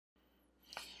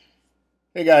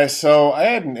Hey guys, so I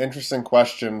had an interesting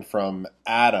question from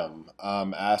Adam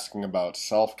asking about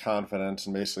self-confidence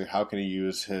and basically how can he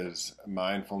use his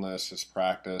mindfulness, his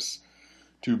practice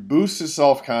to boost his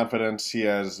self-confidence. He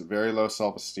has very low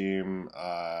self-esteem,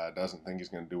 doesn't think he's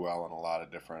going to do well in a lot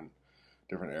of different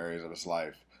areas of his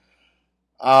life.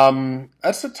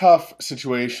 That's a tough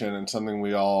situation and something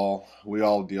we all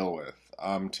deal with.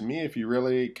 To me, if you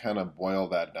really kind of boil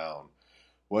that down,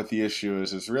 what the issue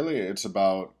is really it's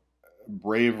about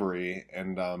bravery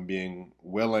and being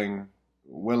willing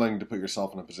to put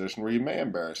yourself in a position where you may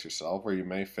embarrass yourself, where you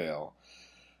may fail.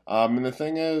 And the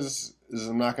thing is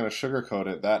I'm not going to sugarcoat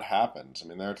it. That happens. I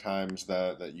mean, there are times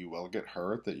that you will get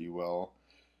hurt, that you will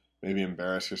maybe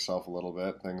embarrass yourself a little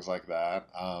bit, things like that.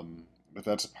 But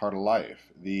that's a part of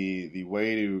life. The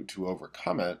way to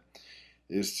overcome it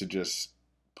is to just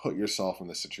put yourself in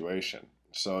the situation.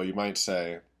 So you might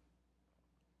say,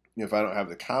 if I don't have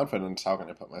the confidence, how can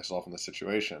I put myself in the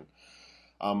situation?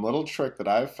 Little trick that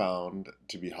I've found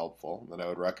to be helpful that I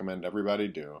would recommend everybody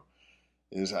do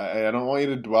is I don't want you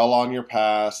to dwell on your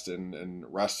past and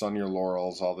rest on your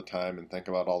laurels all the time and think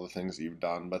about all the things that you've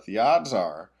done. But the odds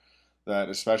are that,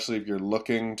 especially if you're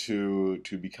looking to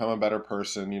become a better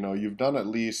person, you've done at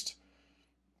least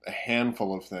a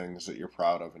handful of things that you're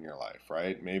proud of in your life,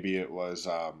 right? Maybe it was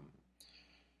a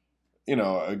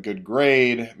good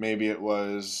grade. Maybe it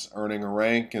was earning a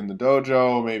rank in the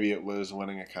dojo. Maybe it was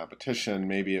winning a competition.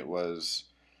 Maybe it was,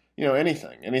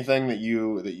 anything that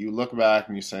you look back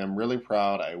and you say, I'm really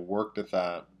proud. I worked at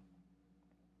that,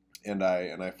 and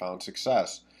I found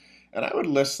success. And I would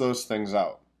list those things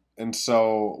out. And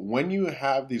so when you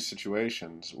have these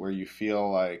situations where you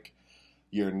feel like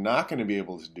you're not going to be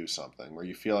able to do something, where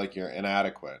you feel like you're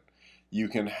inadequate, you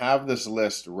can have this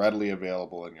list readily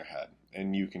available in your head.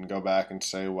 And you can go back and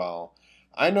say, well,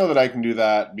 I know that I can do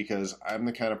that because I'm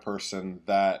the kind of person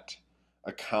that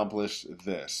accomplished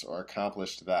this or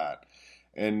accomplished that.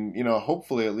 And,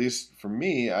 hopefully, at least for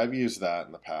me, I've used that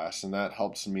in the past, and that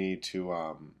helps me to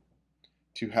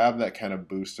have that kind of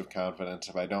boost of confidence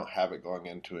if I don't have it going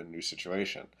into a new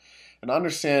situation. And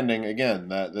understanding, again,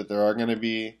 that there are going to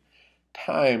be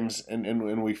times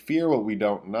and we fear what we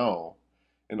don't know,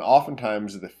 and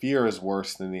oftentimes the fear is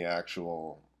worse than the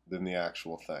actual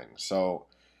thing. So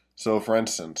for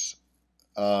instance,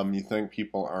 you think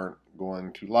people aren't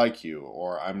going to like you,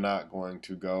 or I'm not going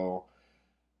to go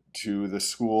to the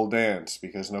school dance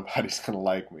because nobody's going to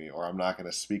like me, or I'm not going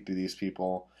to speak to these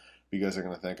people because they're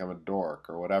going to think I'm a dork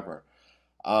or whatever.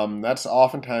 That's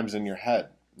oftentimes in your head,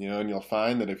 and you'll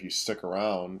find that if you stick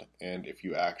around and if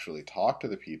you actually talk to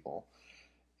the people,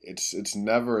 it's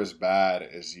never as bad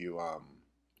as you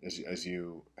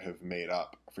have made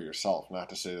up for yourself. Not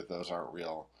to say that those aren't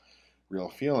real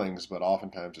feelings, but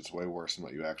oftentimes it's way worse than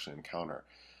what you actually encounter.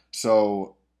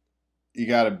 So you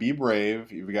got to be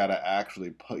brave. You've got to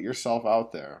actually put yourself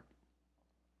out there,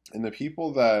 and the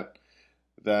people that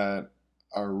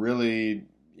are really,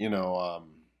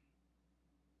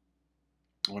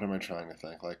 what am I trying to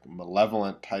think? Like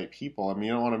malevolent type people. I mean,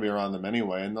 you don't want to be around them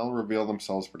anyway, and they'll reveal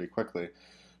themselves pretty quickly.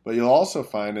 But you'll also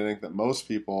find, I think, that most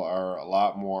people are a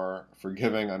lot more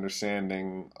forgiving,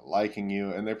 understanding, liking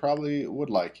you, and they probably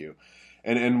would like you.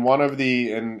 And one of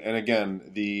the and again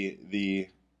the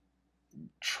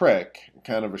trick,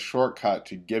 kind of a shortcut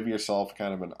to give yourself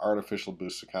kind of an artificial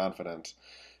boost of confidence,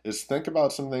 is think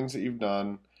about some things that you've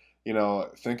done.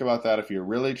 Think about that if you're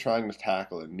really trying to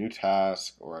tackle a new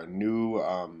task or a new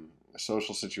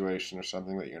social situation or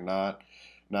something that you're not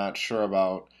sure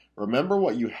about. Remember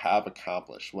what you have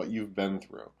accomplished, what you've been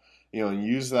through. And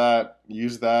use that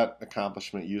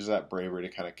accomplishment, use that bravery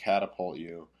to kind of catapult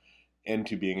you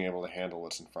into being able to handle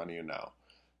what's in front of you now.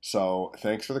 So,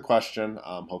 thanks for the question.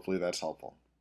 Hopefully, that's helpful.